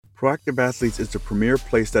Proactive Athletes is the premier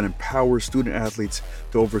place that empowers student athletes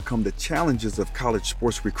to overcome the challenges of college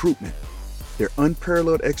sports recruitment. Their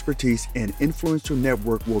unparalleled expertise and influential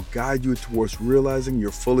network will guide you towards realizing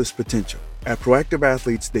your fullest potential. At Proactive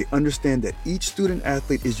Athletes, they understand that each student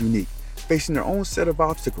athlete is unique, facing their own set of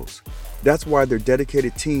obstacles. That's why their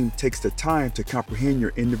dedicated team takes the time to comprehend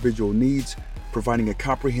your individual needs, providing a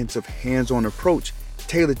comprehensive, hands-on approach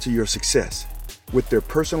tailored to your success. With their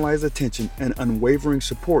personalized attention and unwavering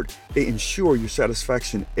support, they ensure your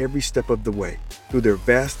satisfaction every step of the way. Through their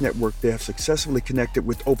vast network, they have successfully connected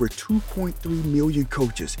with over 2.3 million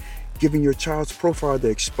coaches, giving your child's profile the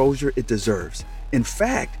exposure it deserves. In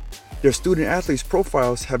fact, their student athletes'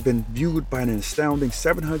 profiles have been viewed by an astounding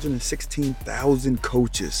 716,000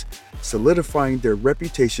 coaches, solidifying their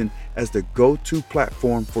reputation as the go-to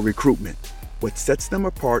platform for recruitment. What sets them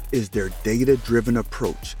apart is their data-driven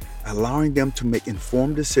approach, allowing them to make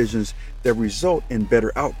informed decisions that result in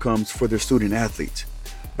better outcomes for their student athletes.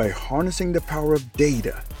 By harnessing the power of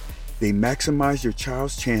data, they maximize your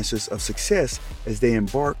child's chances of success as they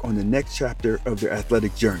embark on the next chapter of their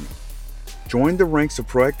athletic journey. Join the ranks of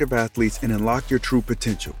Proactive Athletes and unlock your true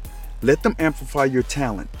potential. Let them amplify your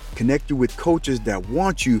talent, connect you with coaches that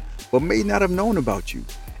want you but may not have known about you,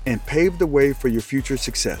 and pave the way for your future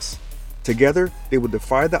success. Together, they will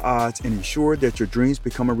defy the odds and ensure that your dreams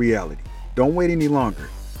become a reality. Don't wait any longer.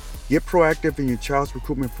 Get proactive in your child's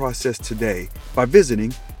recruitment process today by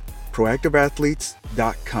visiting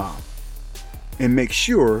proactiveathletes.com. And make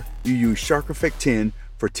sure you use Shark Effect 10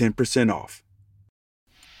 for 10% off.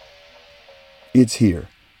 It's here,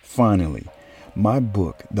 finally. My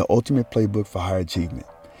book, The Ultimate Playbook for High Achievement.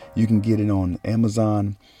 You can get it on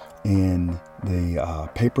Amazon in the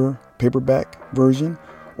paperback version,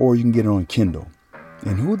 or you can get it on Kindle.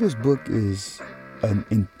 And who this book is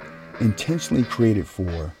intentionally created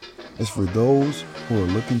for is for those who are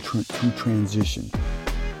looking to transition,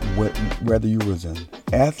 whether you was an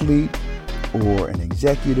athlete or an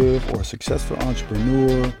executive or a successful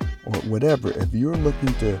entrepreneur or whatever. If you're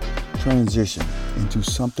looking to transition into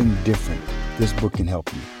something different, this book can help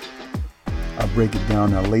you. I break it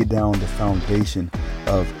down, I lay down the foundation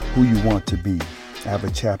of who you want to be. I have a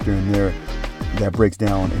chapter in there that breaks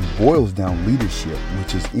down and boils down leadership,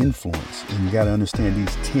 which is influence. And you got to understand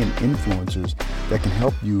these 10 influencers that can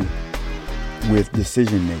help you with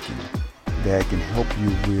decision making, that can help you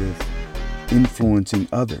with influencing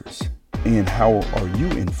others. And how are you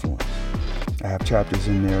influenced? I have chapters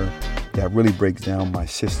in there that really breaks down my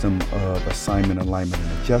system of assignment, alignment,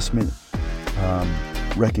 and adjustment.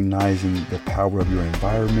 Recognizing the power of your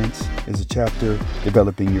environments is a chapter.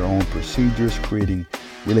 Developing your own procedures, creating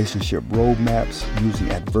relationship roadmaps,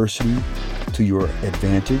 using adversity to your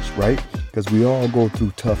advantage, right? Because we all go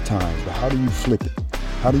through tough times, but how do you flip it?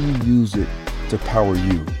 How do you use it to power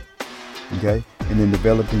you? Okay? And then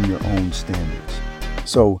developing your own standards.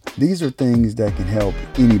 So these are things that can help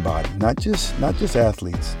anybody, not just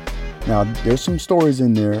athletes. Now, there's some stories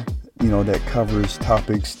in there, that covers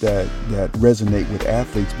topics that resonate with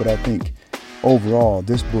athletes, but I think overall,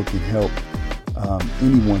 this book can help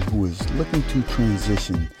anyone who is looking to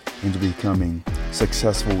transition into becoming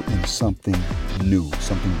successful in something new,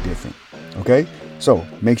 something different. Okay? So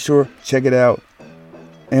make sure, check it out.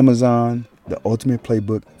 Amazon, The Ultimate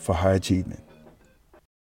Playbook for High Achievement.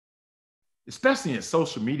 Especially in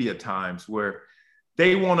social media times where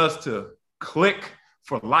they want us to click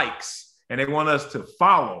for likes and they want us to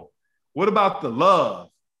follow. What about the love?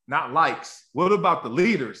 Not likes. What about the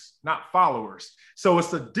leaders, not followers? So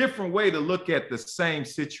it's a different way to look at the same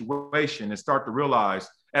situation and start to realize,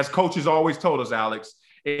 as coaches always told us, Alex,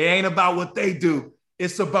 it ain't about what they do.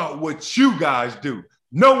 It's about what you guys do.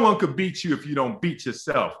 No one could beat you if you don't beat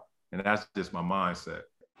yourself. And that's just my mindset.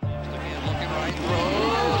 Looking right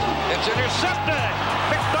through. It's intercepted.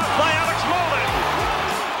 Picked up by Alex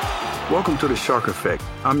Molden. Welcome to the Shark Effect.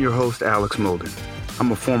 I'm your host, Alex Molden.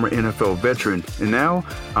 I'm a former NFL veteran, and now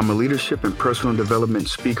I'm a leadership and personal development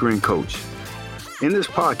speaker and coach. In this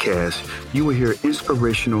podcast, you will hear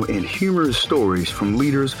inspirational and humorous stories from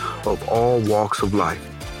leaders of all walks of life,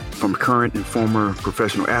 from current and former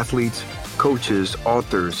professional athletes, coaches,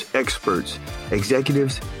 authors, experts,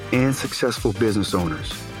 executives, and successful business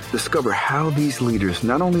owners. Discover how these leaders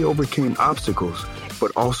not only overcame obstacles,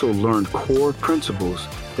 but also learned core principles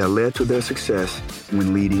that led to their success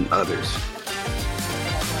when leading others.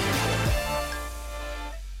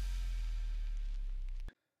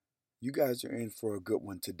 You guys are in for a good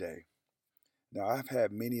one today. Now, I've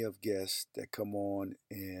had many of guests that come on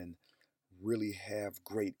and really have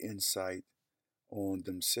great insight on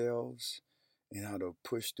themselves and how to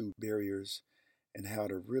push through barriers and how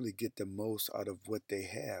to really get the most out of what they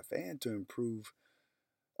have and to improve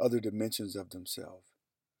other dimensions of themselves.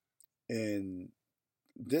 In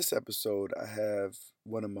this episode, I have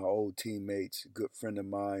one of my old teammates, a good friend of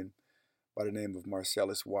mine by the name of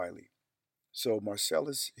Marcellus Wiley. So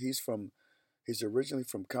Marcellus, he's originally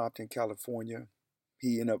from Compton, California.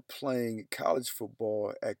 He ended up playing college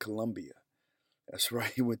football at Columbia. That's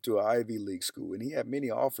right, he went to an Ivy League school, and he had many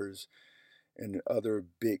offers in other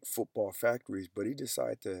big football factories, but he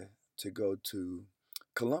decided to go to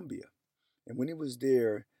Columbia. And when he was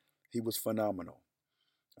there, he was phenomenal.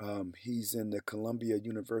 He's in the Columbia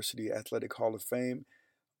University Athletic Hall of Fame.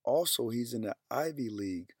 Also, he's in the Ivy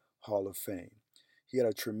League Hall of Fame. He had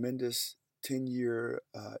a tremendous 10-year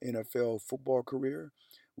NFL football career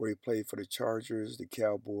where he played for the Chargers, the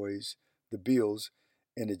Cowboys, the Bills,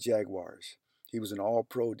 and the Jaguars. He was an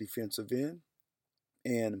all-pro defensive end.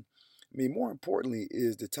 And I mean, more importantly,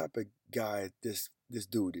 is the type of guy this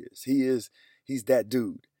dude is. He's that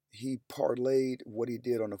dude. He parlayed what he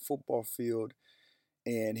did on the football field,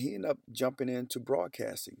 and he ended up jumping into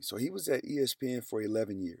broadcasting. So he was at ESPN for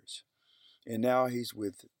 11 years. And now he's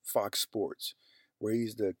with Fox Sports, where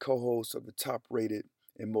he's the co-host of the top-rated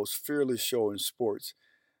and most fearless show in sports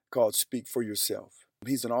called Speak for Yourself.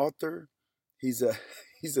 He's an author. He's a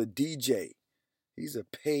DJ. He's a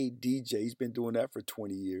paid DJ. He's been doing that for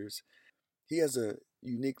 20 years. He has a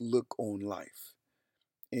unique look on life,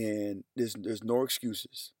 and there's no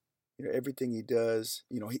excuses. Everything he does,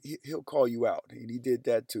 he'll call you out, and he did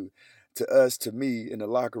that to me in the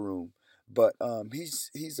locker room. But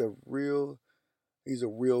he's a real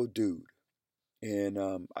dude,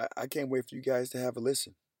 and I can't wait for you guys to have a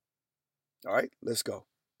listen. All right, let's go.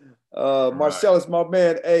 Marcellus, my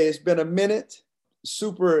man, hey, it's been a minute.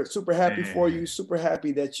 Super happy for you. Super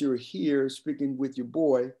happy that you're here speaking with your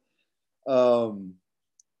boy. I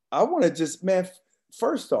want to just, man,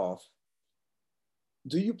 first off,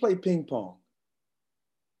 do you play ping pong?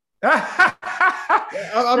 First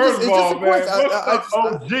of all, man,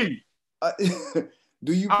 OG.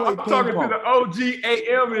 Do you play ping pong? I'm talking to the OG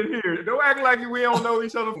AM in here. Don't act like we don't know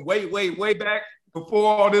each other from way back before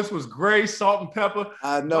all this was gray, salt, and pepper.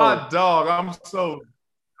 I know. My dog,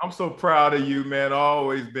 I'm so proud of you, man.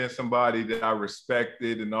 Always been somebody that I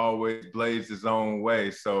respected and always blazed his own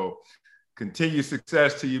way. So continued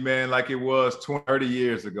success to you, man, like it was 20, 30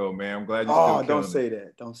 years ago, man. I'm glad you're still don't say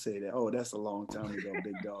that. Don't say that. Oh, that's a long time ago,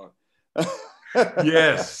 big dog.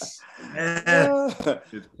 Yes. Well,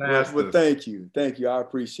 thank you. I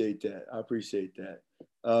appreciate that.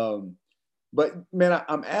 But man,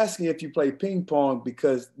 I'm asking if you play ping pong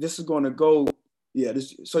because this is going to go. Yeah.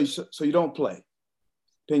 So you don't play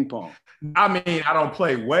ping pong. I mean, I don't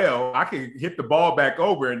play well. I can hit the ball back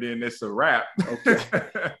over and then it's a wrap. Okay.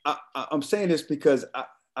 I'm saying this because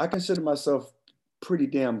I consider myself pretty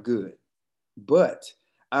damn good, but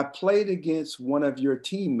I played against one of your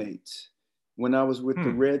teammates when I was with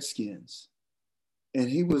the Redskins, and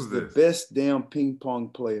he was the best damn ping pong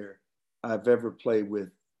player I've ever played with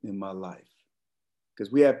in my life.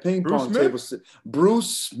 Because we had ping pong tables.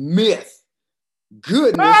 Bruce Smith.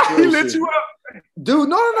 Goodness gracious. He lit you up. Dude,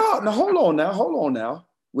 no. Hold on now.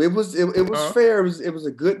 It was fair. It was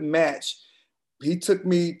a good match. He took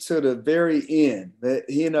me to the very end.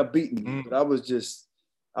 He ended up beating me. But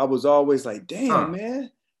I was always like, damn,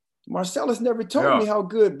 man. Marcellus never told me how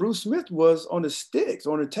good Bruce Smith was on the sticks,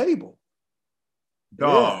 on the table.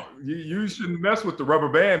 Dog, you shouldn't mess with the rubber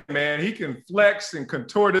band, man. He can flex and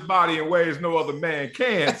contort his body in ways no other man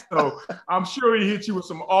can. So I'm sure he hit you with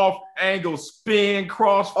some off-angle spin,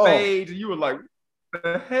 cross fades, and you were like, what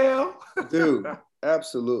the hell? Dude,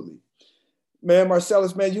 absolutely. Man,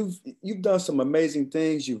 Marcellus, man, you've done some amazing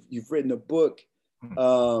things. You've written a book.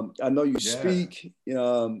 I know you speak. You're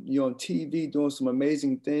on TV doing some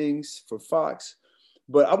amazing things for Fox.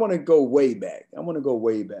 But I want to go way back.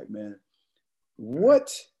 Man.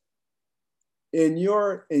 What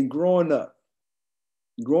in growing up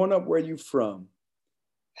where you from,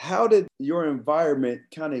 how did your environment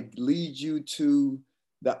kind of lead you to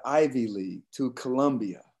the Ivy League, to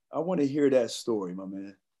Columbia? I want to hear that story, my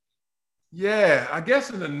man. Yeah, I guess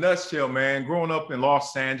in a nutshell, man, growing up in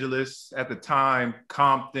Los Angeles at the time,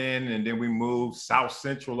 Compton, and then we moved South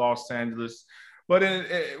Central Los Angeles. But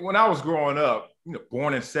when I was growing up,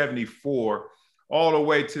 born in 74, all the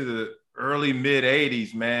way to the early mid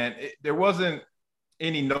 80s, man, there wasn't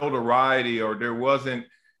any notoriety or there wasn't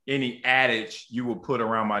any adage you would put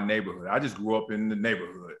around my neighborhood. I just grew up in the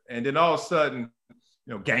neighborhood. And then all of a sudden,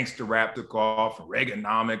 gangster rap took off,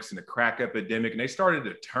 Reaganomics and the crack epidemic, and they started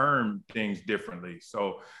to term things differently.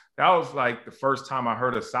 So That was like the first time I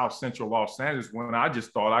heard of South Central Los Angeles, when I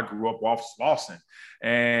just thought I grew up off Slauson.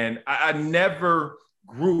 And I never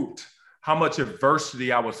grouped how much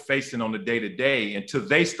adversity I was facing on the day-to-day until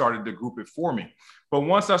they started to group it for me. But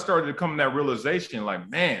once I started to come to that realization, like,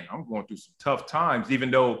 man, I'm going through some tough times,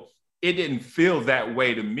 even though it didn't feel that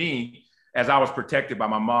way to me, as I was protected by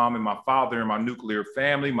my mom and my father and my nuclear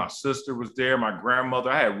family. My sister was there, my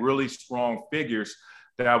grandmother. I had really strong figures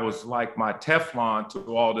that was like my Teflon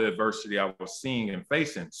to all the adversity I was seeing and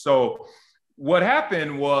facing. So what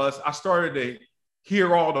happened was I started to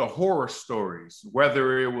hear all the horror stories,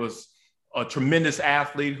 whether it was a tremendous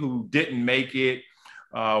athlete who didn't make it,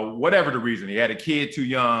 whatever the reason. He had a kid too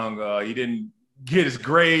young, he didn't get his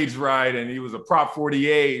grades right, and he was a Prop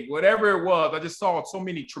 48, whatever it was. I just saw so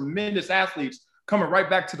many tremendous athletes coming right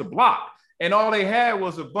back to the block, and all they had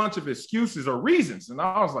was a bunch of excuses or reasons. And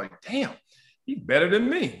I was like, damn, he's better than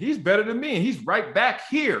me. He's better than me, and he's right back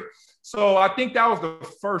here. So I think that was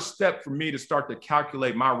the first step for me to start to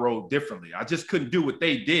calculate my role differently. I just couldn't do what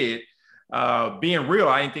they did. Being real,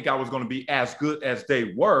 I didn't think I was going to be as good as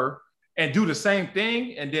they were and do the same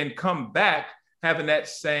thing and then come back having that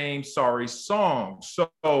same sorry song. So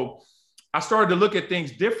I started to look at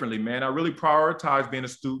things differently, man. I really prioritized being a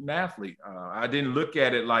student athlete. I didn't look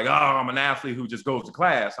at it like, oh, I'm an athlete who just goes to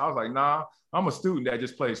class. I was like, nah, I'm a student that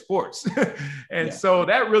just plays sports. So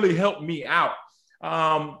that really helped me out.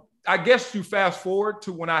 I guess you fast forward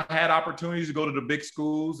to when I had opportunities to go to the big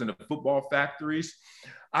schools and the football factories,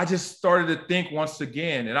 I just started to think once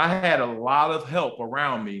again, and I had a lot of help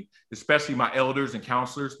around me, especially my elders and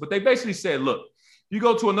counselors, but they basically said, look, you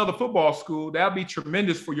go to another football school, that'll be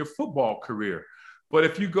tremendous for your football career. But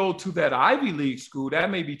if you go to that Ivy League school, that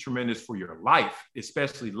may be tremendous for your life,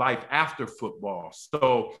 especially life after football.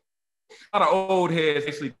 So a lot of old heads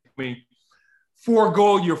basically told me,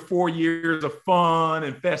 forego your 4 years of fun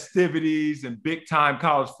and festivities and big time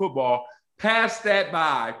college football, pass that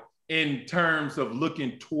by in terms of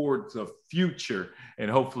looking towards a future, and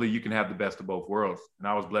hopefully you can have the best of both worlds. And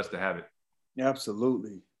I was blessed to have it.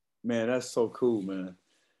 Absolutely, man. That's so cool, man.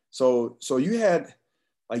 So you had,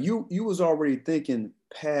 like, you was already thinking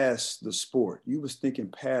past the sport. You was thinking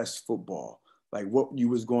past football, like what you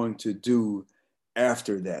was going to do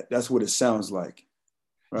after that. That's what it sounds like.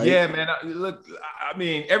 Right? Yeah, man. Look, I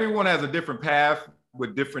mean, everyone has a different path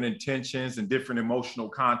with different intentions and different emotional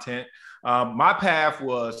content. My path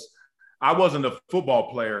was, I wasn't a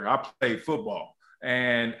football player. I played football.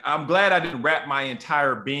 And I'm glad I didn't wrap my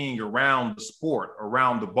entire being around the sport,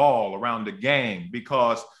 around the ball, around the game,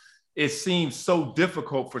 because it seems so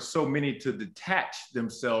difficult for so many to detach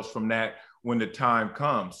themselves from that when the time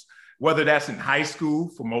comes. Whether that's in high school,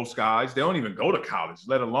 for most guys, they don't even go to college,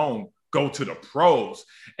 let alone go to the pros.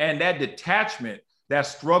 And that detachment, that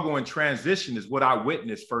struggle and transition is what I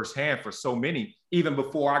witnessed firsthand for so many, even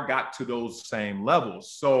before I got to those same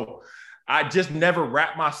levels. So I just never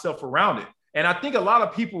wrapped myself around it. And I think a lot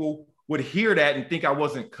of people would hear that and think I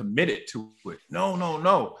wasn't committed to it.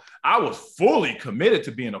 No. I was fully committed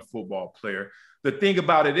to being a football player. The thing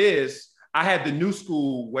about it is, I had the new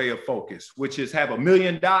school way of focus, which is have a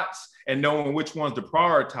million dots and knowing which ones to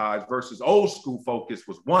prioritize, versus old school focus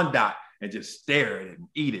was one dot and just stare at it and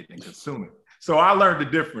eat it and consume it. So I learned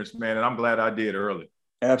the difference, man, and I'm glad I did early.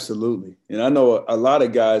 Absolutely. And I know a lot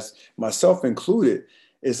of guys, myself included,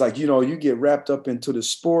 it's like, you get wrapped up into the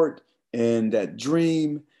sport and that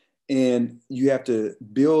dream, and you have to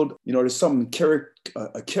build, there's some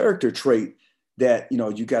a character trait that,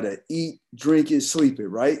 you got to eat, drink it, sleep it,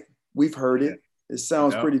 right? We've heard it. It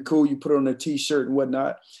sounds pretty cool. You put it on a t-shirt and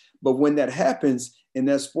whatnot. But when that happens and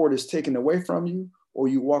that sport is taken away from you, or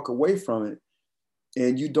you walk away from it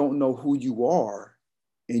and you don't know who you are,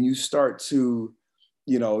 and you start to,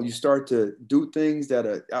 do things that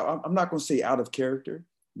are, I'm not going to say out of character,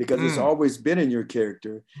 because it's always been in your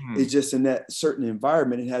character. It's just in that certain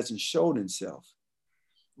environment, it hasn't showed itself.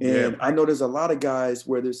 And I know there's a lot of guys,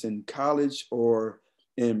 whether it's in college or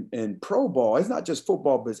in pro ball, it's not just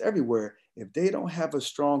football, but it's everywhere. If they don't have a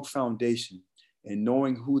strong foundation and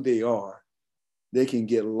knowing who they are, they can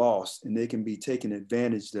get lost and they can be taken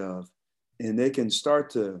advantage of, and they can start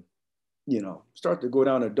to go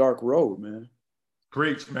down a dark road, man.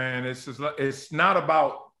 Preach, man. It's not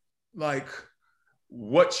about like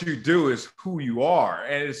what you do, is who you are.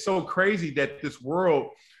 And it's so crazy that this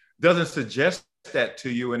world doesn't suggest that to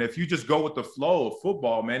you. And if you just go with the flow of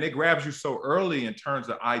football, man, it grabs you so early in terms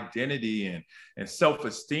of identity and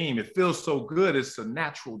self-esteem. It feels so good. It's a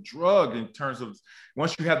natural drug in terms of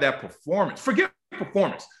once you have that performance. Forget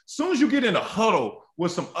performance. As soon as you get in a huddle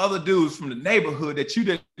with some other dudes from the neighborhood that you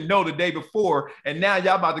didn't know the day before, and now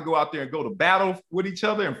y'all about to go out there and go to battle with each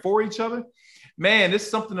other and for each other, man, there's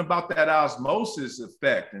something about that osmosis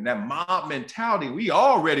effect and that mob mentality. We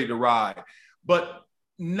all ready to ride, but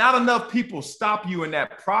not enough people stop you in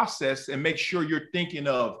that process and make sure you're thinking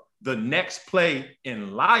of the next play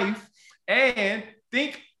in life and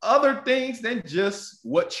think other things than just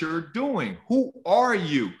what you're doing. Who are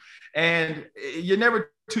you? And you're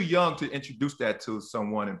never too young to introduce that to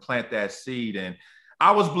someone and plant that seed. And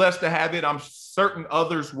I was blessed to have it. I'm certain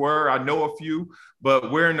others were. I know a few,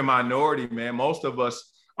 but we're in the minority, man. Most of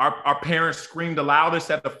us, our parents screamed the loudest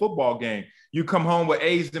at the football game. You come home with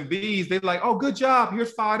A's and B's, they're like, oh, good job,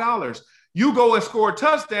 here's $5. You go and score a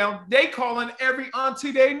touchdown, they calling every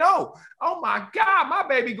auntie they know. Oh my God, my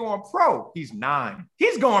baby going pro. He's 9.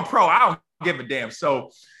 He's going pro. I don't give a damn. So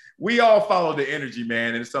we all follow the energy,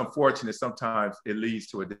 man. And it's unfortunate. Sometimes it leads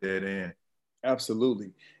to a dead end. Absolutely.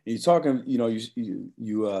 And you're talking,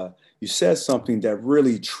 you said something that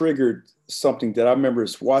really triggered something that I remember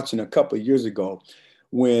watching a couple of years ago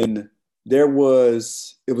when it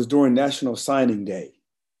was during National Signing Day.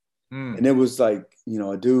 And it was like,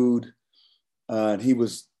 a dude, and he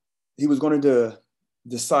was going to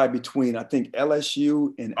decide between, I think,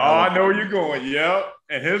 LSU and Alabama. I know where you're going. Yep.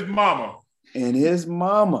 And his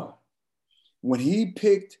mama. When he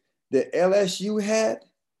picked the LSU hat,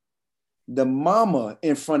 the mama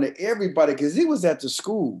in front of everybody, because he was at the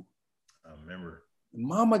school. I remember.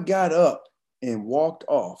 Mama got up and walked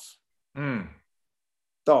off.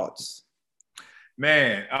 Thoughts?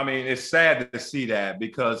 Man, I mean, it's sad to see that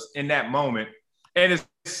because in that moment, and it's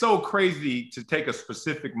so crazy to take a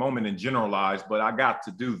specific moment and generalize, but I got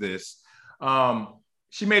to do this.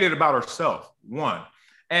 She made it about herself, one.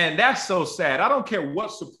 And that's so sad. I don't care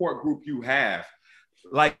what support group you have.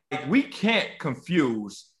 Like, we can't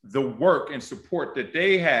confuse the work and support that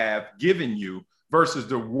they have given you versus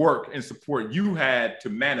the work and support you had to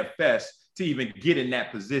manifest to even get in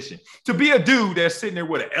that position. To be a dude that's sitting there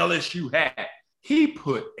with an LSU hat, he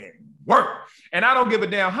put in work. And I don't give a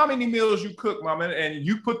damn how many meals you cook, mama, and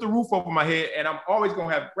you put the roof over my head, and I'm always going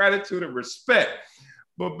to have gratitude and respect.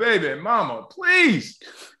 But baby, mama, please,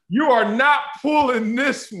 you are not pulling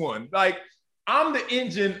this one. Like, I'm the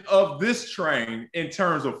engine of this train in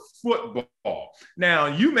terms of football. Now,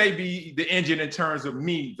 you may be the engine in terms of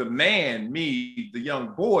me, the man, me, the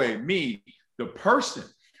young boy, me, the person.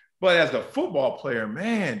 But as a football player,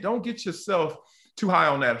 man, don't get yourself too high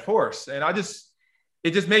on that horse. And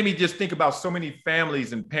it just made me just think about so many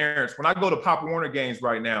families and parents. When I go to Pop Warner games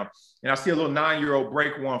right now, and I see a little 9-year-old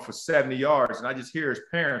break one for 70 yards, and I just hear his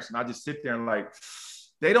parents, and I just sit there and like,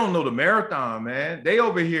 they don't know the marathon, man. They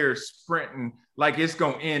over here sprinting like it's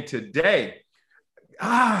going to end today.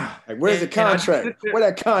 Like, where's the contract? Where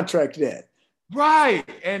that contract at? Right.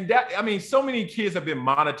 And that, I mean, so many kids have been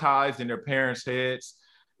monetized in their parents' heads.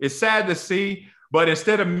 It's sad to see, but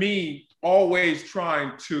instead of me always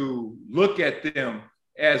trying to look at them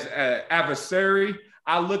as an adversary,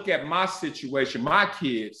 I look at my situation, my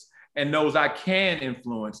kids, and those I can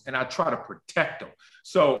influence, and I try to protect them.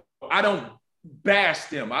 So I don't bash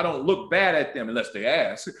them. I don't look bad at them unless they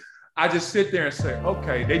ask. I just sit there and say,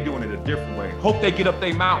 okay, they're doing it a different way. Hope they get up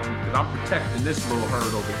their mountain because I'm protecting this little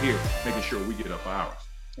herd over here, making sure we get up ours.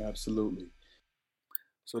 Absolutely.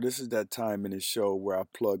 So this is that time in the show where I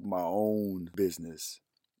plug my own business.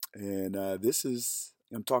 And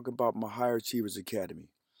I'm talking about my Higher Achievers Academy,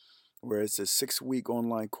 where it's a 6-week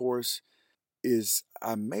online course.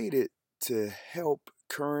 I made it to help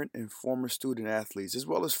current and former student athletes, as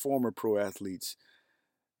well as former pro athletes,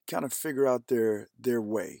 kind of figure out their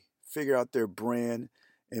way, figure out their brand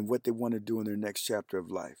and what they want to do in their next chapter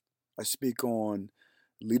of life. I speak on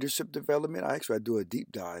leadership development. I do a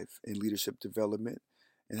deep dive in leadership development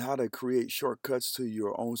and how to create shortcuts to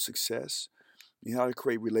your own success and how to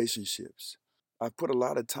create relationships. I've put a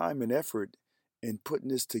lot of time and effort in putting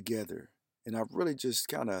this together, and I've really just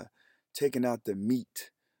kind of taken out the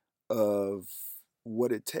meat of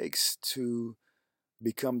what it takes to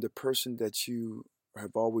become the person that you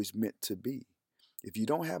have always meant to be. If you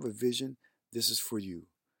don't have a vision, this is for you.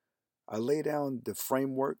 I lay down the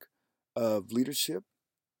framework of leadership,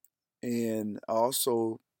 and I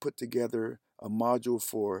also put together a module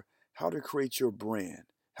for how to create your brand,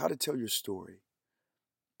 how to tell your story,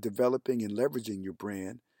 developing and leveraging your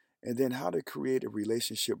brand, and then how to create a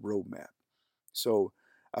relationship roadmap. So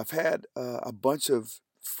I've had a bunch of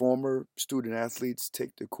former student athletes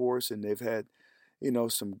take the course, and they've had,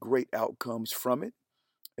 some great outcomes from it.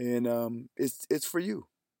 And it's for you.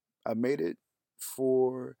 I made it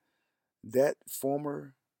for that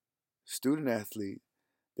former student athlete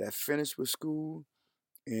that finished with school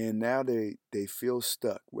and now they feel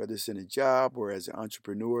stuck, whether it's in a job or as an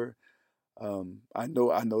entrepreneur. I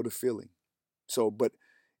know the feeling. So, but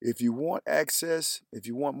if you want access, if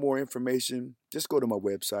you want more information, just go to my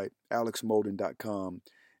website, alexmolden.com,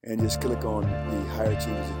 and just click on the High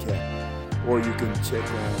Achievers Academy. Or you can click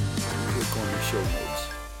on the show notes.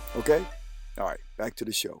 Okay? All right, back to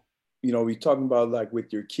the show. We're talking about like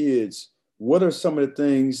with your kids, what are some of the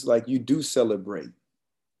things like you do celebrate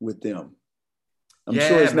with them? I'm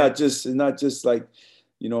sure it's not just like,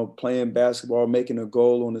 playing basketball, making a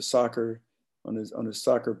goal on the soccer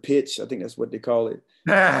pitch. I think that's what they call it.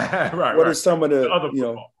 Right. What are some of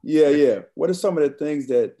the Yeah. What are some of the things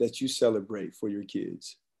that you celebrate for your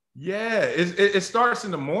kids? Yeah, it starts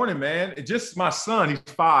in the morning, man. Just my son, he's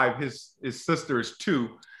 5. His sister is 2.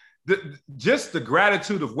 Just the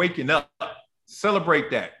gratitude of waking up,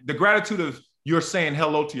 celebrate that. The gratitude of you're saying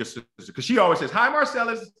hello to your sister, because she always says, "Hi,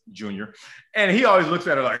 Marcellus Jr." And he always looks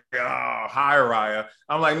at her like, "Oh, hi, Raya."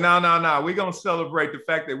 I'm like, no. We're going to celebrate the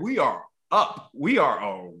fact that we are up. We are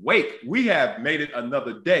awake. We have made it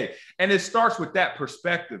another day. And it starts with that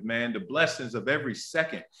perspective, man, the blessings of every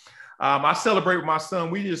second. I celebrate with my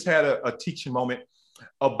son. We just had a teaching moment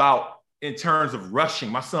about in terms of rushing.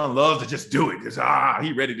 My son loves to just do it because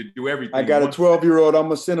he's ready to do everything. I got a 12-year-old. I'm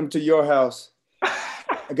going to send him to your house.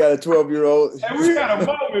 I got a 12-year-old. And we had a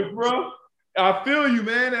moment, bro. I feel you,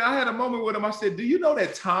 man. And I had a moment with him. I said, do you know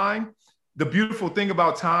that time, the beautiful thing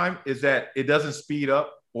about time is that it doesn't speed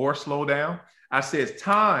up or slow down? I said,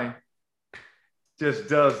 time just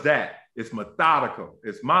does that. It's methodical.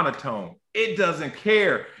 It's monotone. It doesn't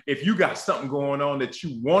care if you got something going on that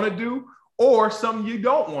you want to do or something you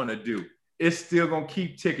don't want to do. It's still going to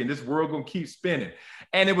keep ticking. This world going to keep spinning.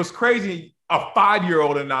 And it was crazy. A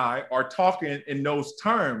 5-year-old and I are talking in those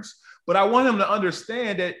terms, but I want him to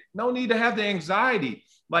understand that no need to have the anxiety.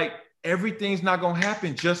 Like everything's not going to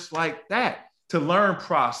happen just like that. To learn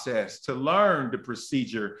process, to learn the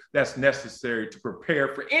procedure that's necessary to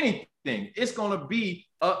prepare for anything. It's going to be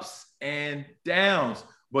ups and downs,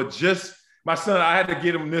 but just my son, I had to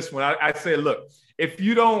get him this one. I said, look, if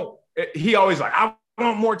you don't, he always like, I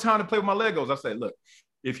want more time to play with my Legos. I said, look,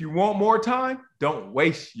 if you want more time, don't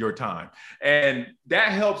waste your time. And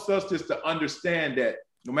that helps us just to understand that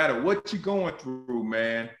no matter what you're going through,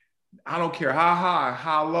 man, I don't care how high,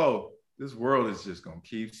 how low, this world is just going to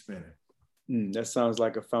keep spinning. That sounds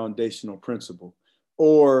like a foundational principle.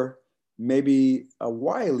 Or maybe a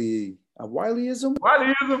Wileyism?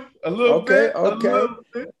 Wileyism, a little bit. Okay. A little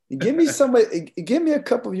bit. Give me a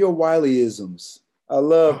couple of your Wileyisms. I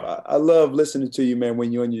love listening to you, man,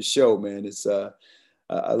 when you're on your show, man. It's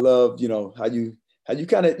I love, how you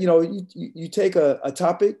kind of, you take a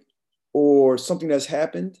topic or something that's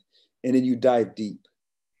happened and then you dive deep.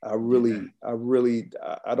 I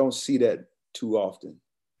don't see that too often.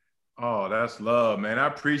 Oh, that's love, man. I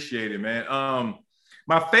appreciate it, man.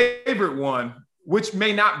 My favorite one, which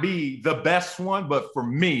may not be the best one, but for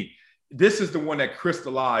me, this is the one that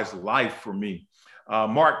crystallized life for me.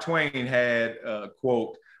 Mark Twain had a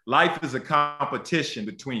quote, "Life is a competition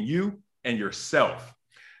between you and yourself."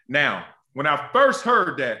 Now, when I first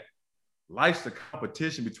heard that life's a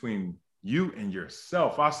competition between you and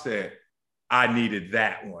yourself, I said, I needed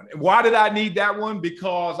that one. And why did I need that one?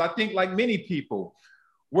 Because I think like many people,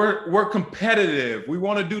 we're competitive. We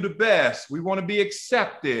want to do the best. We want to be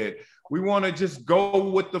accepted. We want to just go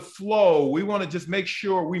with the flow. We want to just make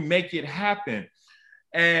sure we make it happen.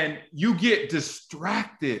 And you get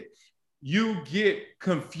distracted. You get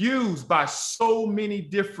confused by so many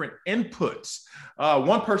different inputs.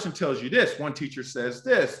 One person tells you this, one teacher says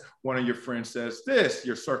this, one of your friends says this,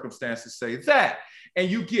 your circumstances say that. And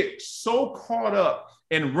you get so caught up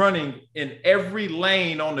in running in every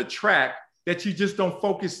lane on the track that you just don't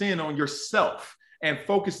focus in on yourself and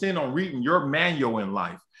focus in on reading your manual in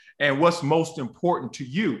life and what's most important to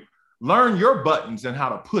you. Learn your buttons and how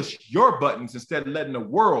to push your buttons instead of letting the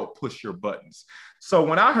world push your buttons. So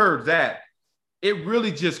when I heard that, it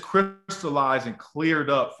really just crystallized and cleared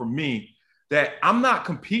up for me that I'm not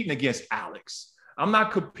competing against Alex. I'm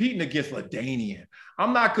not competing against LaDainian.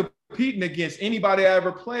 I'm not competing against anybody I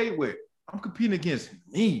ever played with. I'm competing against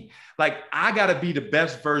me. Like, I got to be the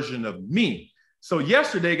best version of me. So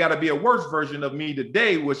yesterday got to be a worse version of me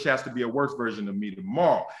today, which has to be a worse version of me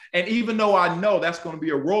tomorrow. And even though I know that's going to be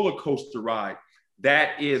a roller coaster ride,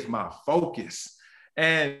 that is my focus.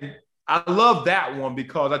 And I love that one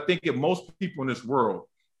because I think that most people in this world,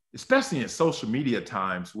 especially in social media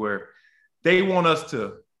times where they want us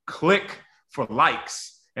to click for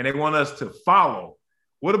likes and they want us to follow.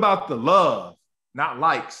 What about the love, not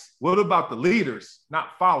likes? What about the leaders,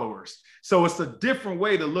 not followers? So it's a different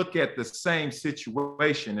way to look at the same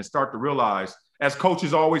situation and start to realize, as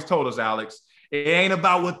coaches always told us, Alex, it ain't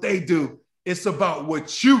about what they do. It's about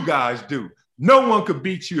what you guys do. No one could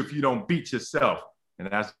beat you if you don't beat yourself. And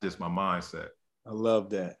that's just my mindset. I love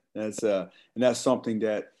that. And that's something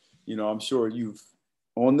that, I'm sure you've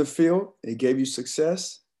on the field, it gave you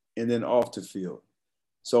success, and then off the field.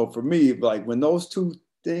 So for me, like when those two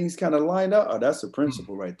things kind of line up, that's a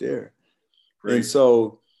principle right there. Great. And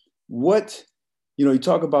so what, you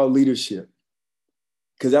talk about leadership,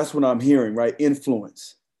 because that's what I'm hearing, right?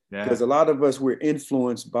 Influence. Because a lot of us, we're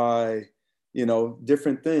influenced by,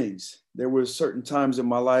 different things. There were certain times in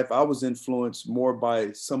my life I was influenced more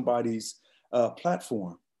by somebody's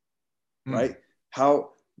platform, right? How,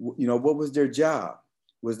 what was their job?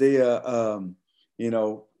 Was they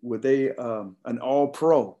were they an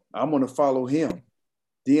all-pro? I'm going to follow him.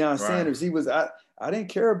 Deion Sanders, I didn't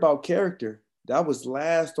care about character. That was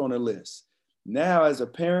last on the list. Now as a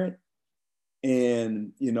parent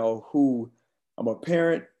and, who I'm a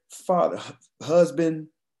parent, father, husband,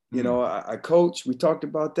 I coach, we talked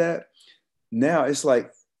about that. Now it's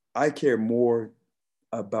like, I care more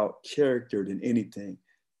about character than anything.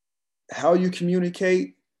 How you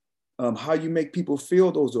communicate, how you make people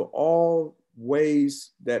feel, those are all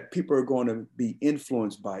ways that people are going to be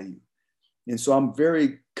influenced by you. And so I'm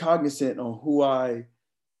very cognizant on who I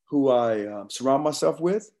surround myself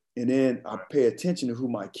with. And then I pay attention to who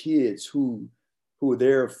my kids, who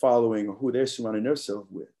they're following or who they're surrounding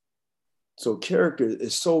themselves with. So character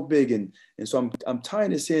is so big. And so I'm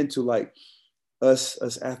tying this into like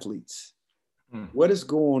us athletes. What is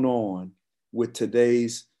going on with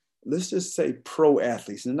today's, let's just say, pro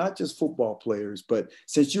athletes, and not just football players, but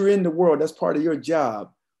since you're in the world, that's part of your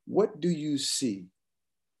job. What do you see?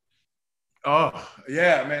 Oh,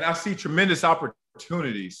 yeah, man. I see tremendous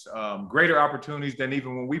opportunities, greater opportunities than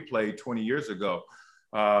even when we played 20 years ago.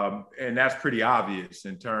 And that's pretty obvious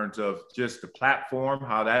in terms of just the platform,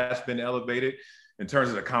 how that's been elevated, in terms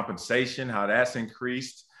of the compensation, how that's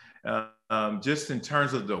increased, just in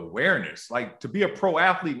terms of the awareness. Like, to be a pro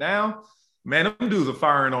athlete now, man, them dudes are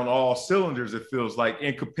firing on all cylinders, it feels like,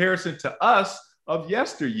 in comparison to us of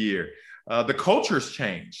yesteryear. The culture's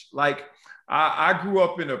changed. Like, I grew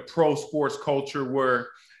up in a pro sports culture where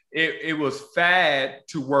it was fad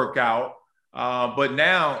to work out, but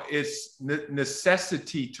now it's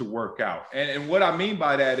necessity to work out. And what I mean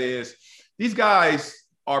by that is these guys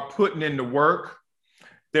are putting in the work.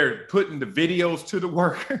 They're putting the videos to the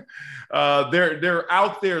work. They're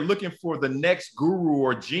out there looking for the next guru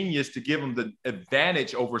or genius to give them the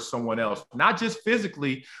advantage over someone else, not just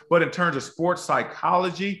physically, but in terms of sports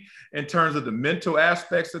psychology, in terms of the mental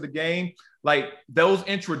aspects of the game. Like, those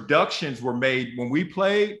introductions were made when we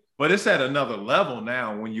played, but it's at another level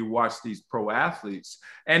now when you watch these pro athletes,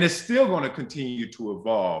 and it's still going to continue to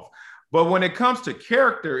evolve. But when it comes to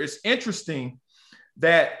character, it's interesting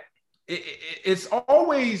that it's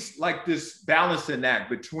always like this balancing act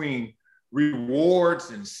between rewards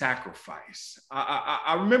and sacrifice.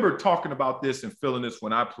 I remember talking about this and feeling this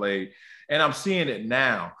when I played, and I'm seeing it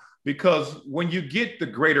now, because when you get the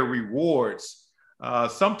greater rewards,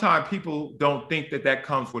 sometimes people don't think that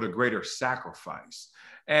comes with a greater sacrifice.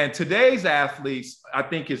 And today's athletes, I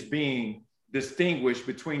think, is being distinguished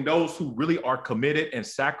between those who really are committed and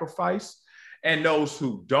sacrifice and those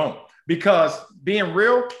who don't. Because being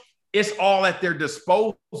real, it's all at their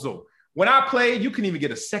disposal. When I played, you couldn't even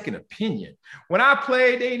get a second opinion. When I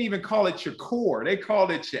played, they didn't even call it your core. They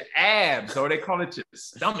called it your abs, or they called it your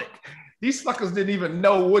stomach. These suckers didn't even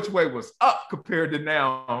know which way was up compared to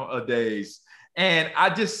nowadays. And I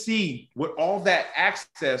just see, with all that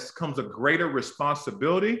access comes a greater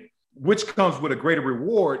responsibility, which comes with a greater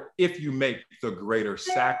reward if you make the greater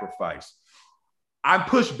sacrifice. I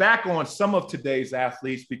push back on some of today's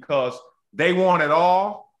athletes because they want it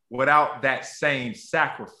all without that same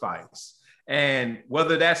sacrifice. And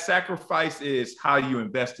whether that sacrifice is how you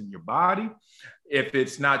invest in your body, if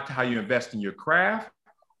it's not how you invest in your craft,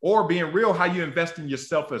 or being real, how you invest in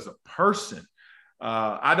yourself as a person.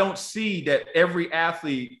 I don't see that every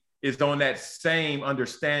athlete is on that same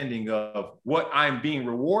understanding of what I'm being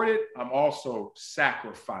rewarded, I'm also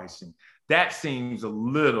sacrificing. That seems a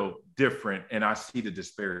little different, and I see the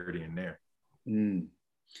disparity in there.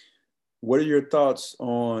 What are your thoughts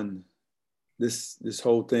on this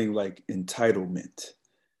whole thing, like entitlement,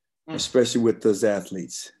 especially with those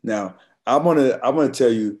athletes? Now, I'm gonna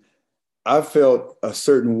tell you, I felt a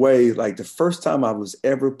certain way. Like, the first time I was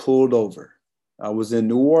ever pulled over, I was in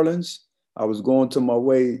New Orleans. I was going to my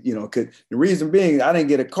way, 'cause the reason being, I didn't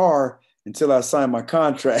get a car until I signed my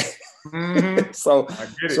contract. Mm-hmm. so, I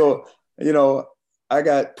get it. so, you know, I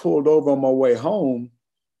got pulled over on my way home,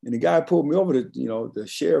 and the guy pulled me over, the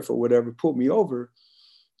sheriff or whatever pulled me over,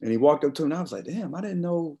 and he walked up to me, and I was like, damn, I didn't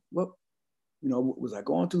know was I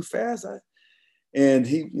going too fast? And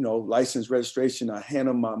he, license, registration, I hand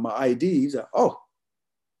him my ID. He's like, oh,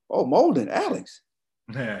 Molden, Alex.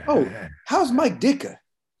 Oh, how's Mike Dicker?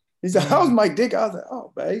 He said, how's Mike Dicker? I was like,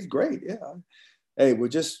 oh, man, he's great. Yeah. Hey, we're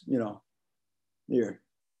just, here,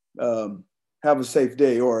 have a safe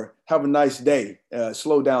day or have a nice day.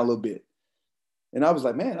 Slow down a little bit. And I was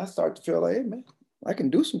like, man, I start to feel like, hey, man, I can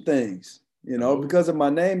do some things, because of my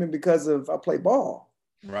name and because of I play ball.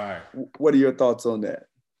 Right. What are your thoughts on that?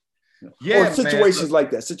 Yeah, or situations like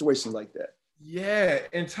that. Yeah,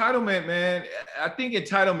 entitlement, man. I think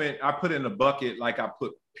entitlement, I put in a bucket like I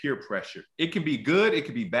put peer pressure. It can be good, it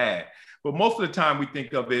can be bad. But most of the time we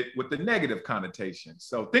think of it with the negative connotation.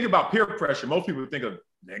 So think about peer pressure. Most people think of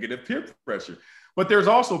negative peer pressure, but there's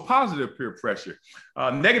also positive peer pressure.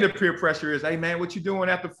 Negative peer pressure is, hey man, what you doing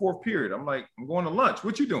after fourth period? I'm like, I'm going to lunch.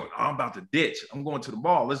 What you doing? Oh, I'm about to ditch. I'm going to the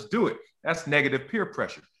ball. Let's do it. That's negative peer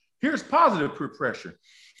pressure. Here's positive peer pressure.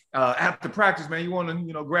 After practice, man, you want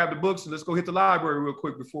to, grab the books and let's go hit the library real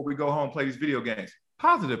quick before we go home and play these video games.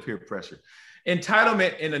 Positive peer pressure.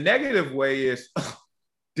 Entitlement in a negative way is,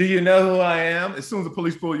 do you know who I am? As soon as the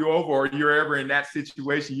police pull you over or you're ever in that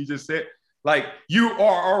situation, you just said, like, you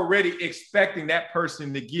are already expecting that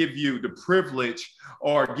person to give you the privilege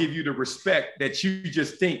or give you the respect that you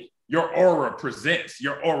just think your aura presents,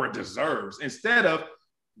 your aura deserves, instead of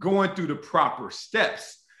going through the proper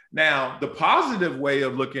steps. Now, the positive way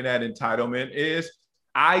of looking at entitlement is,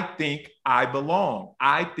 I think I belong.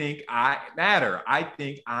 I think I matter. I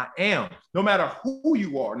think I am. No matter who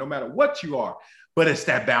you are, no matter what you are. But it's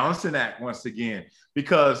that balancing act once again,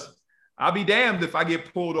 because I'll be damned if I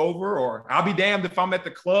get pulled over, or I'll be damned if I'm at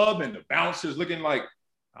the club and the bouncer's looking like,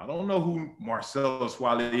 I don't know who Marcellus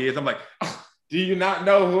Wiley is. I'm like, oh, do you not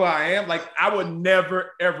know who I am? Like, I would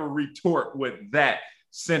never, ever retort with that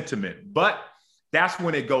sentiment. But that's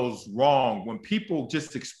when it goes wrong, when people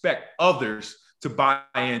just expect others to buy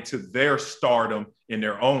into their stardom in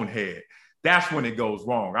their own head. That's when it goes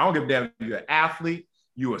wrong. I don't give a damn if you're an athlete,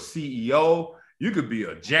 you're a CEO, you could be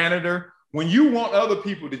a janitor. When you want other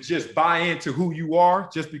people to just buy into who you are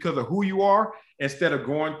just because of who you are, instead of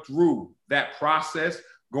going through that process,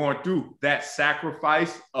 going through that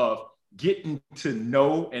sacrifice of getting to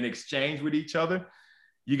know and exchange with each other,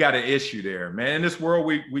 you got an issue there, man. In this world,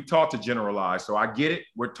 we taught to generalize. So I get it.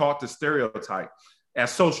 We're taught to stereotype.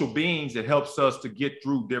 As social beings, it helps us to get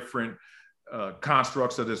through different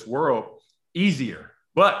constructs of this world easier.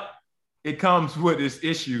 But it comes with its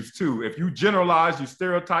issues too. If you generalize, you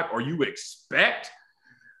stereotype, or you expect,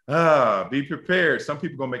 be prepared. Some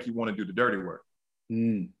people gonna make you want to do the dirty work.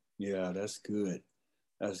 Yeah, that's good.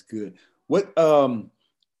 That's good. What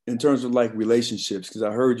in terms of like relationships, because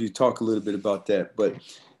I heard you talk a little bit about that, but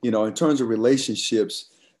in terms of relationships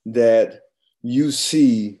that you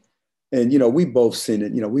see, and we both seen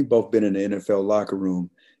it, we both been in the NFL locker room,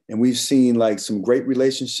 and we've seen like some great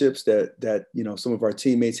relationships that some of our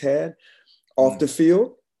teammates had off the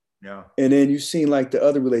field. Yeah. And then you've seen like the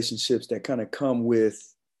other relationships that kind of come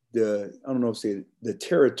with the, I don't know if say the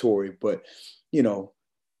territory, but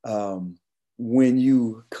when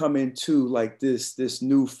you come into like this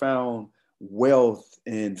newfound wealth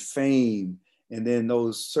and fame, and then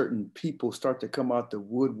those certain people start to come out the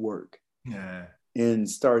woodwork and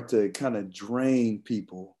start to kind of drain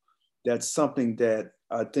people. That's something that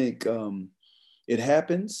I think it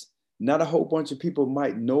happens. Not a whole bunch of people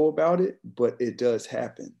might know about it, but it does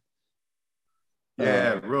happen.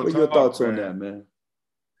 Yeah, real what are your thoughts on that, man?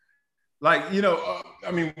 Like,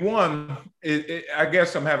 one, I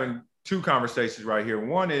guess I'm having two conversations right here.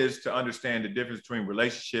 One is to understand the difference between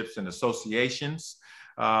relationships and associations,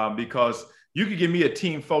 because you could give me a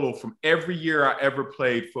team photo from every year I ever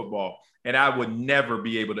played football, and I would never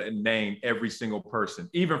be able to name every single person,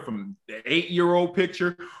 even from the 8-year-old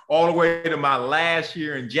picture all the way to my last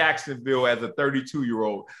year in Jacksonville as a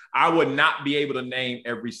 32-year-old. I would not be able to name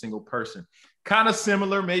every single person. Kind of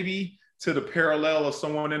similar maybe to the parallel of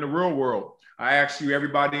someone in the real world. I ask you,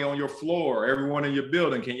 everybody on your floor, everyone in your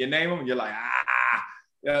building, can you name them? You're like,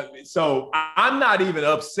 so I'm not even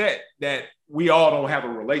upset that we all don't have a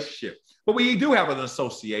relationship, but we do have an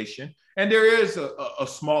association. And there is a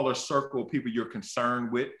smaller circle of people you're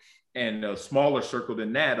concerned with, and a smaller circle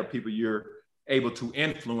than that of people you're able to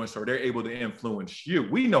influence, or they're able to influence you.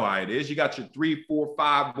 We know how it is. You got your 3, 4,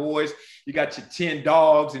 5 boys, you got your 10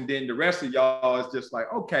 dogs, and then the rest of y'all is just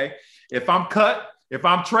like, okay, if I'm cut, if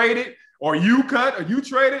I'm traded, or you cut, or you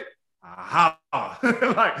traded, aha,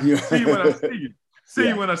 like Yeah. see you when I see you, see Yeah.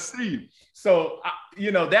 you when I see you. So,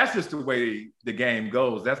 that's just the way the game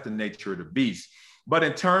goes. That's the nature of the beast. But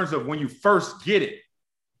in terms of when you first get it,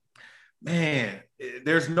 man,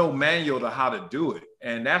 there's no manual to how to do it.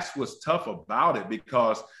 And that's what's tough about it,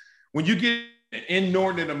 because when you get an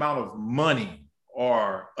inordinate amount of money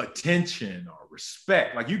or attention or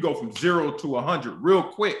respect, like you go from 0 to 100 real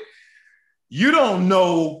quick, you don't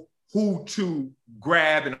know who to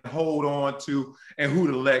grab and hold on to and who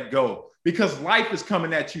to let go, because life is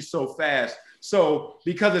coming at you so fast. So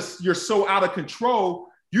because you're so out of control,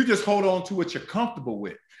 you just hold on to what you're comfortable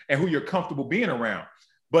with and who you're comfortable being around.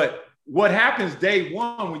 But what happens day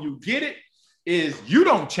one when you get it is you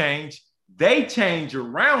don't change. They change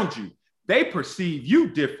around you. They perceive you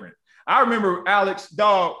different. I remember, Alex,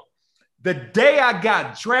 dog, the day I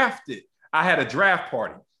got drafted, I had a draft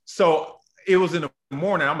party. So it was in the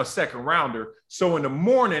morning. I'm a second rounder. So in the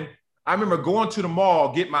morning, I remember going to the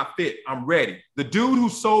mall, get my fit. I'm ready. The dude who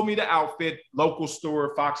sold me the outfit, local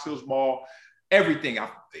store, Fox Hills Mall, everything.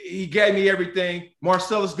 He gave me everything.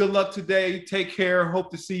 Marcellus, good luck today. Take care. Hope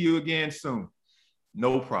to see you again soon.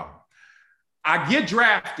 No problem. I get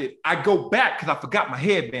drafted. I go back because I forgot my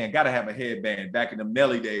headband. Got to have a headband back in the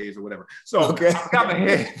Melly days or whatever. So Okay. I got my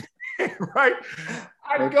headband, right?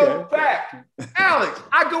 I go back. Alex,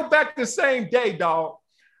 I go back the same day, dog.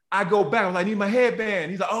 I go back. I'm like, I need my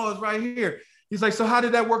headband. He's like, oh, it's right here. He's like, so how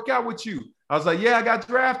did that work out with you? I was like, yeah, I got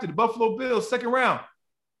drafted. The Buffalo Bills, second round.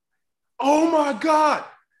 Oh, my God.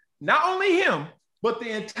 Not only him, but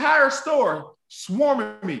the entire store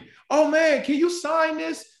swarming me. Oh, man, can you sign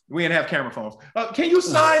this? We didn't have camera phones. Can you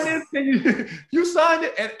sign this? Can you sign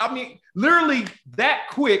it? And I mean, literally that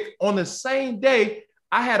quick on the same day,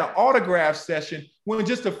 I had an autograph session when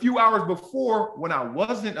just a few hours before, when I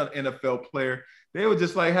wasn't an NFL player, they were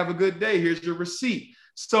just like, have a good day. Here's your receipt.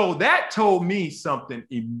 So that told me something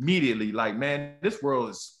immediately. Like, man, this world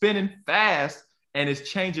is spinning fast and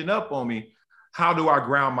it's changing up on me. How do I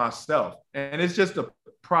ground myself? And it's just a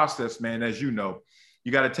process, man. As you know,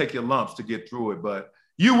 you got to take your lumps to get through it, but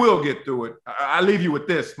you will get through it. I leave you with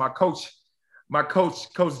this. My coach,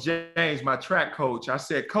 Coach James, my track coach, I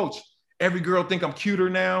said, Coach, every girl think I'm cuter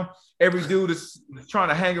now. Every dude is trying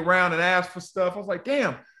to hang around and ask for stuff. I was like,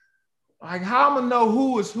 damn, like how am I gonna know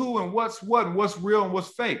who is who and what's what and what's real and what's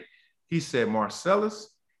fake? He said, Marcellus,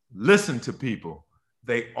 listen to people.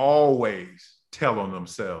 They always tell on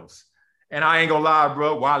themselves. And I ain't gonna lie,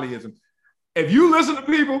 bro, Wileyism. If you listen to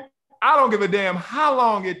people, I don't give a damn how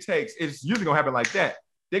long it takes. It's usually gonna happen like that.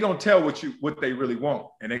 They're gonna tell what they really want,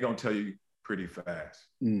 and they're gonna tell you pretty fast.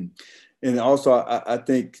 Mm. And also, I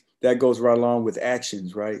think that goes right along with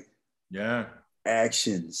actions, right? Yeah.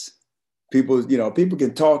 Actions. People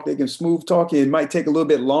can talk, they can smooth talk. It might take a little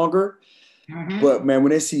bit longer, but man,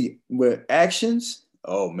 when they see with actions,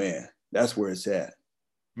 oh man, that's where it's at.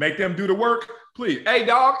 Make them do the work, please. Hey,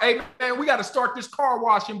 dog. Hey, man, we got to start this car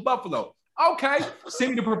wash in Buffalo. Okay,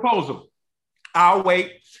 send me the proposal. I'll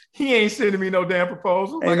wait. He ain't sending me no damn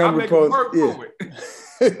proposal. Like, I'll make it work for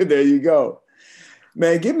it. There you go.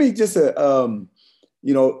 Man, give me just a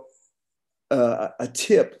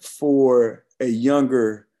tip for a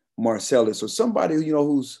younger Marcellus or somebody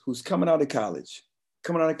who's coming out of college.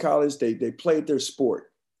 They played their sport,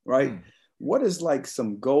 right? What is like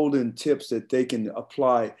some golden tips that they can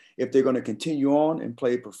apply if they're going to continue on and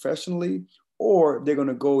play professionally, or they're going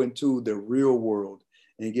to go into the real world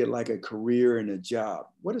and get like a career and a job?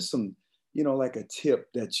 What is some, like a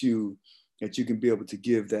tip that you can be able to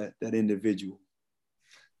give that individual?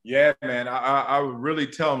 Yeah, man, I would really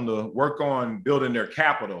tell them to work on building their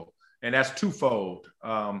capital. And that's twofold.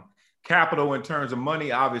 Capital in terms of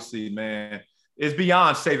money, obviously, man, is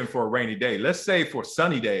beyond saving for a rainy day. Let's save for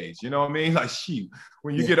sunny days. You know what I mean? Like, shoot,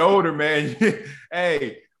 when you get older, man,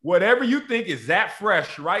 hey, whatever you think is that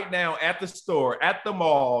fresh right now at the store, at the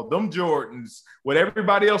mall, them Jordans, what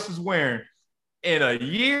everybody else is wearing, in a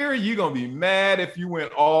year, you're going to be mad if you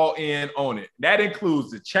went all in on it. That includes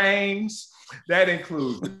the chains. That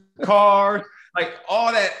includes the cars, like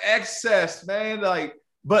all that excess, man. Like,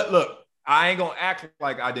 but look, I ain't gonna act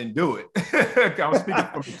like I didn't do it. I'm speaking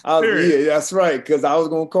from experience. Yeah, that's right. Because I was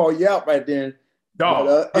gonna call you out right then.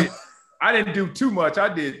 Dog, I didn't do too much.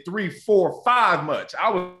 I did 3, 4, 5 much. I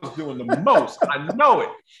was doing the most. I know it.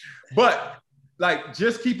 But like,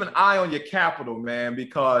 just keep an eye on your capital, man,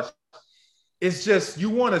 because it's just you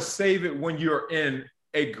want to save it when you're in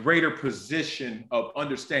a greater position of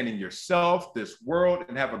understanding yourself, this world,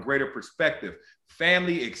 and have a greater perspective,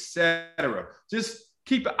 family, etc. Just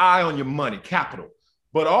keep an eye on your money, capital,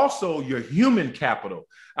 but also your human capital.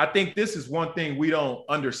 I think this is one thing we don't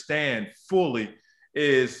understand fully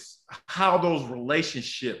is how those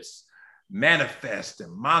relationships manifest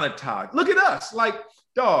and monetize. Look at us. Like,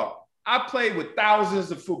 dog, I played with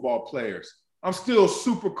thousands of football players. I'm still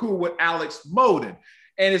super cool with Alex Moden.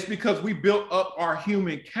 And it's because we built up our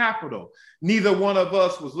human capital. Neither one of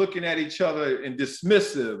us was looking at each other and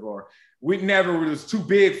dismissive, or we never was too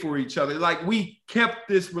big for each other. Like, we kept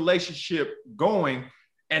this relationship going,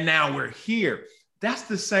 and now we're here. That's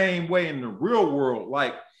the same way in the real world.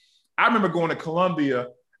 Like, I remember going to Columbia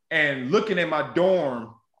and looking at my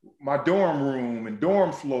dorm room and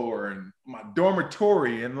dorm floor and my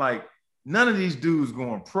dormitory, and like, none of these dudes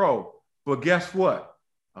going pro. But guess what?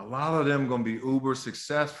 A lot of them going to be uber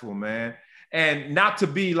successful, man. And not to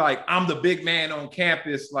be like, I'm the big man on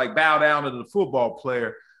campus, like bow down to the football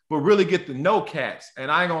player, but really get to know cats.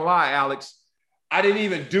 And I ain't gonna lie, Alex, I didn't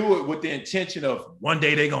even do it with the intention of one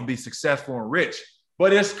day they're going to be successful and rich.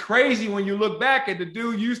 But it's crazy when you look back at the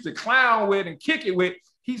dude you used to clown with and kick it with.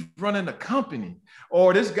 He's running a company,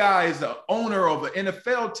 or this guy is the owner of an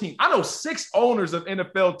NFL team. I know 6 owners of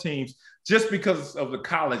NFL teams just because of the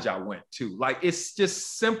college I went to. Like, it's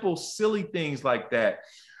just simple, silly things like that,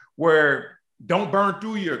 where don't burn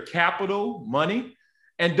through your capital, money,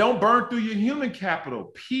 and don't burn through your human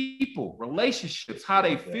capital, people, relationships, how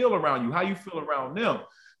they feel around you, how you feel around them.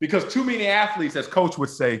 Because too many athletes, as Coach would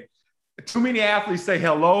say, too many athletes say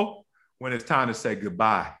hello when it's time to say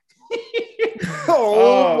goodbye.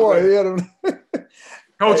 Boy.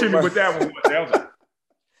 Coach hit me with that one. That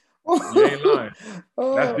was you ain't lying.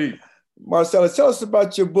 That's deep. Marcellus, tell us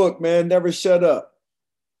about your book, man. Never Shut Up.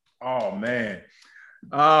 Oh, man.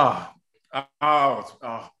 Proud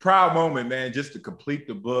moment, man, just to complete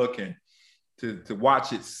the book and to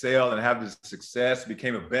watch it sell and have this success. It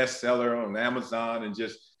became a bestseller on Amazon, and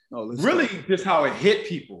just just how it hit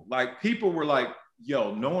people. Like, people were like,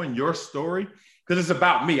 yo, knowing your story, because it's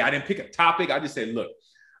about me. I didn't pick a topic. I just said, look,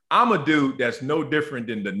 I'm a dude that's no different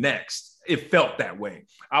than the next. It felt that way.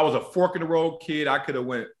 I was a fork in the road kid. I could have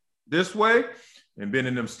went this way and been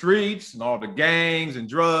in them streets and all the gangs and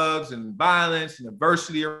drugs and violence and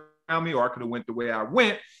adversity around me, or I could have went the way I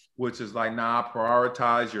went, which is like, nah,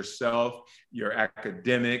 prioritize yourself, your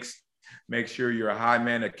academics, make sure you're a high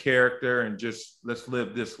man of character, and just let's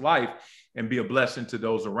live this life and be a blessing to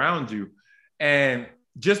those around you. And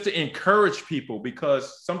just to encourage people,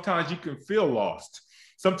 because sometimes you can feel lost.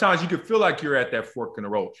 Sometimes you can feel like you're at that fork in the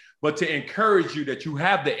road, but to encourage you that you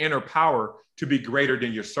have the inner power to be greater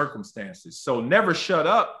than your circumstances. So Never Shut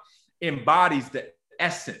Up embodies the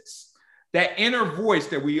essence, that inner voice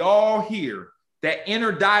that we all hear, that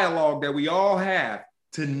inner dialogue that we all have,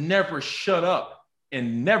 to never shut up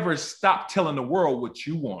and never stop telling the world what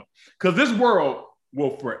you want. Because this world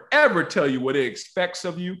will forever tell you what it expects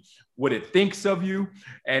of you, what it thinks of you,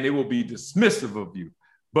 and it will be dismissive of you.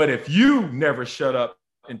 But if you never shut up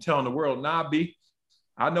and telling the world, nah, B,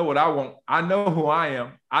 I know what I want. I know who I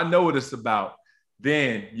am. I know what it's about.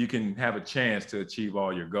 Then you can have a chance to achieve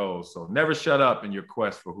all your goals. So never shut up in your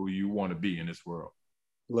quest for who you want to be in this world.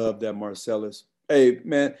 Love that, Marcellus. Hey,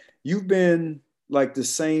 man, you've been like the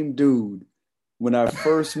same dude when I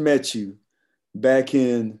first met you back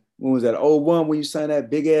in, when was that, 01, when you signed that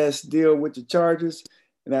big-ass deal with the Chargers?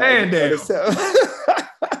 Hello.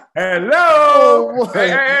 Oh,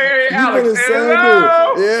 hey, you Alex.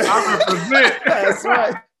 Hello. Yeah. I represent. That's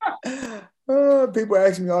right. People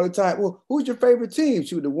ask me all the time, well, who's your favorite team?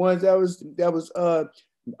 Shoot, the ones that was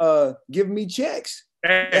giving me checks.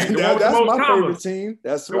 Hey, that's my favorite team.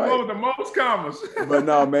 That's right. The one with the most commas. But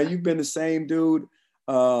no, man, you've been the same dude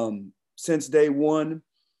since day one.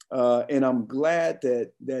 And I'm glad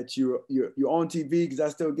that you're on TV, because I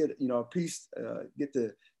still get, a piece, get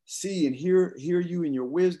to see and hear you, and your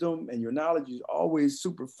wisdom and your knowledge is always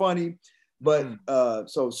super funny. But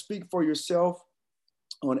so speak for yourself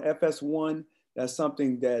on FS1. That's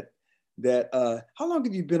something that how long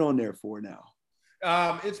have you been on there for now?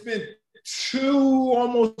 It's been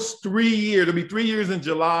almost 3 years. It'll be 3 years in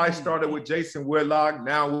July. Started with Jason Whitlock,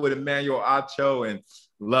 now with Emmanuel Acho, and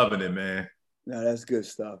loving it, man. No, that's good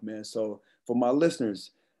stuff, man. So for my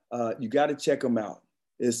listeners, you got to check them out.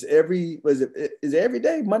 It's every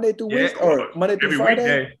day, Monday through Wednesday, or Monday through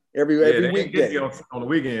Friday? Weekday. Every weekday. On the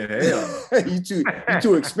weekend. Hell. you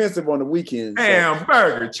too expensive on the weekends.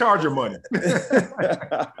 Hamburger, charge your money.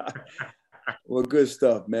 Well, good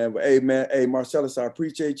stuff, man. But hey, Marcellus, I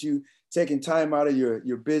appreciate you taking time out of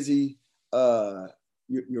your busy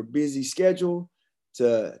schedule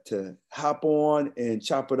to hop on and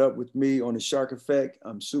chop it up with me on the Shark Effect.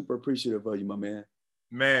 I'm super appreciative of you, my man.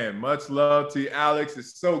 Man, much love to you, Alex.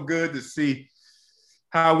 It's so good to see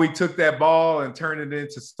how we took that ball and turned it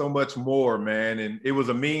into so much more, man. And it was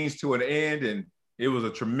a means to an end, and It was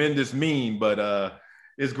a tremendous meme, but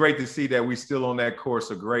it's great to see that we still on that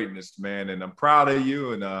course of greatness, man. And I'm proud of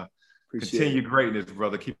you and continue greatness,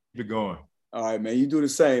 brother. Keep it going. All right, man. You do the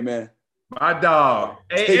same, man. My dog.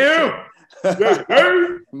 AM.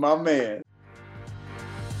 My man.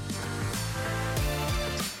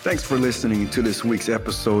 Thanks for listening to this week's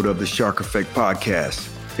episode of the Shark Effect Podcast.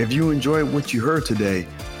 If you enjoyed what you heard today,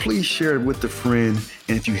 please share it with a friend.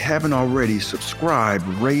 And if you haven't already, subscribe,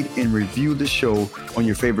 rate, and review the show on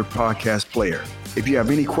your favorite podcast player. If you have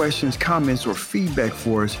any questions, comments, or feedback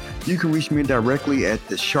for us, you can reach me directly at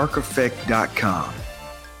thesharkeffect.com.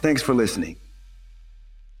 Thanks for listening.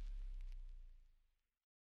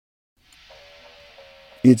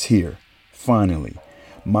 It's here, finally.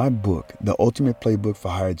 My book, The Ultimate Playbook for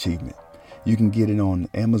High Achievement. You can get it on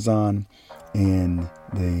Amazon in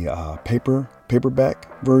the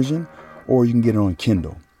paperback version, or you can get it on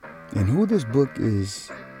Kindle. And who this book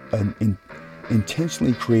is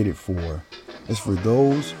intentionally created for is for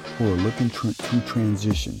those who are looking to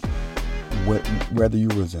transition, whether you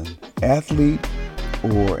was an athlete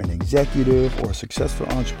or an executive or a successful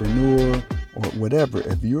entrepreneur or whatever.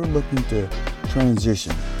 If you're looking to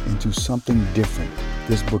transition into something different,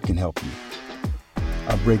 this book can help you.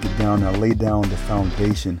 I break it down. I lay down the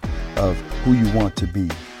foundation of who you want to be.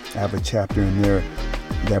 I have a chapter in there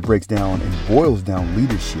that breaks down and boils down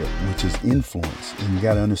leadership, which is influence. And you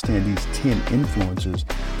got to understand these 10 influencers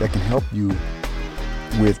that can help you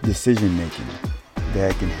with decision making,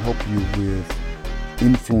 that can help you with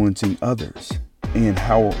influencing others. And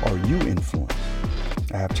how are you influenced?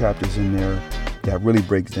 I have chapters in there that really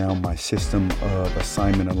breaks down my system of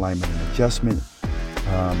assignment, alignment, and adjustment.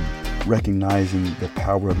 Recognizing the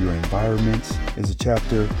power of your environments is a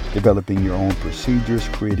chapter. Developing your own procedures,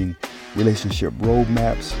 creating relationship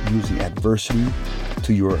roadmaps, using adversity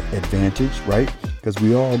to your advantage, right? Because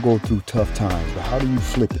we all go through tough times, but how do you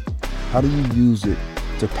flip it? How do you use it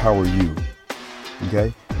to power you?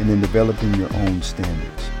 Okay? And then developing your own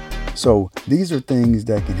standards. So these are things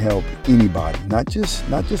that can help anybody, not just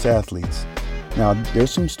athletes. Now, there's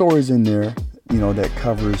some stories in there, that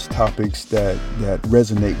covers topics that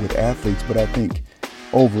resonate with athletes. But I think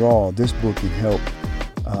overall, this book can help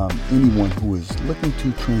anyone who is looking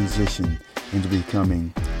to transition into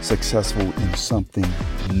becoming successful in something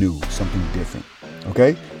new, something different.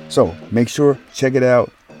 Okay? So make sure, check it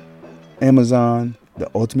out. Amazon, The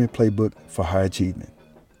Ultimate Playbook for High Achievement.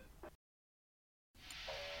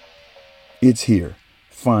 It's here,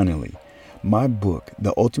 finally. My book,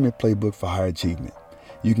 The Ultimate Playbook for High Achievement.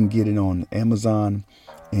 You can get it on Amazon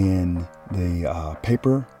in the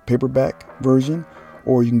paperback version,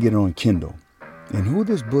 or you can get it on Kindle. And who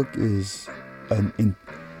this book is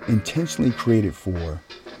intentionally created for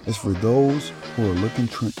is for those who are looking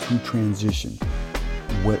to transition,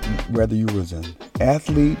 whether you was an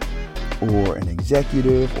athlete or an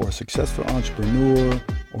executive or a successful entrepreneur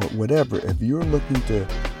or whatever. If you're looking to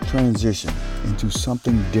transition into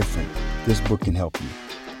something different, this book can help you.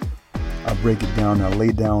 I break it down. I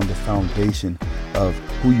lay down the foundation of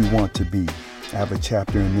who you want to be. I have a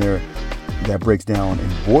chapter in there that breaks down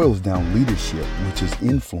and boils down leadership, which is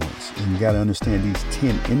influence. And you got to understand these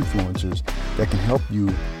 10 influencers that can help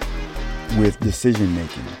you with decision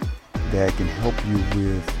making, that can help you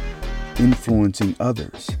with influencing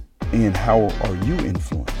others. And how are you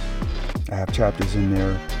influenced? I have chapters in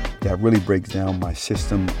there that really breaks down my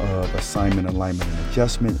system of assignment, alignment, and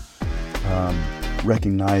adjustment.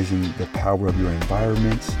 Recognizing the power of your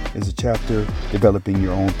environments is a chapter. Developing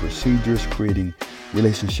your own procedures, creating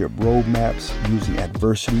relationship roadmaps, using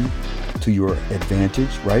adversity to your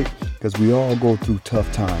advantage, right? Because we all go through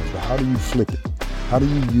tough times, but how do you flip it? How do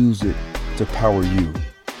you use it to power you?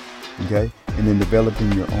 Okay? And then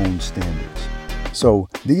developing your own standards. So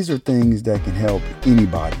these are things that can help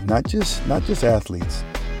anybody, not just athletes.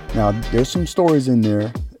 Now, there's some stories in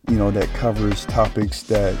there that covers topics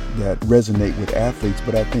that resonate with athletes.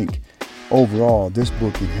 But I think overall, this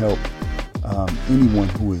book can help anyone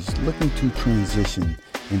who is looking to transition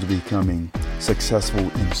into becoming successful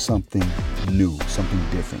in something new, something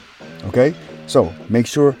different. Okay? So make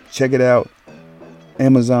sure, check it out.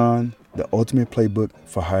 Amazon, The Ultimate Playbook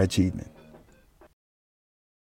for High Achievement.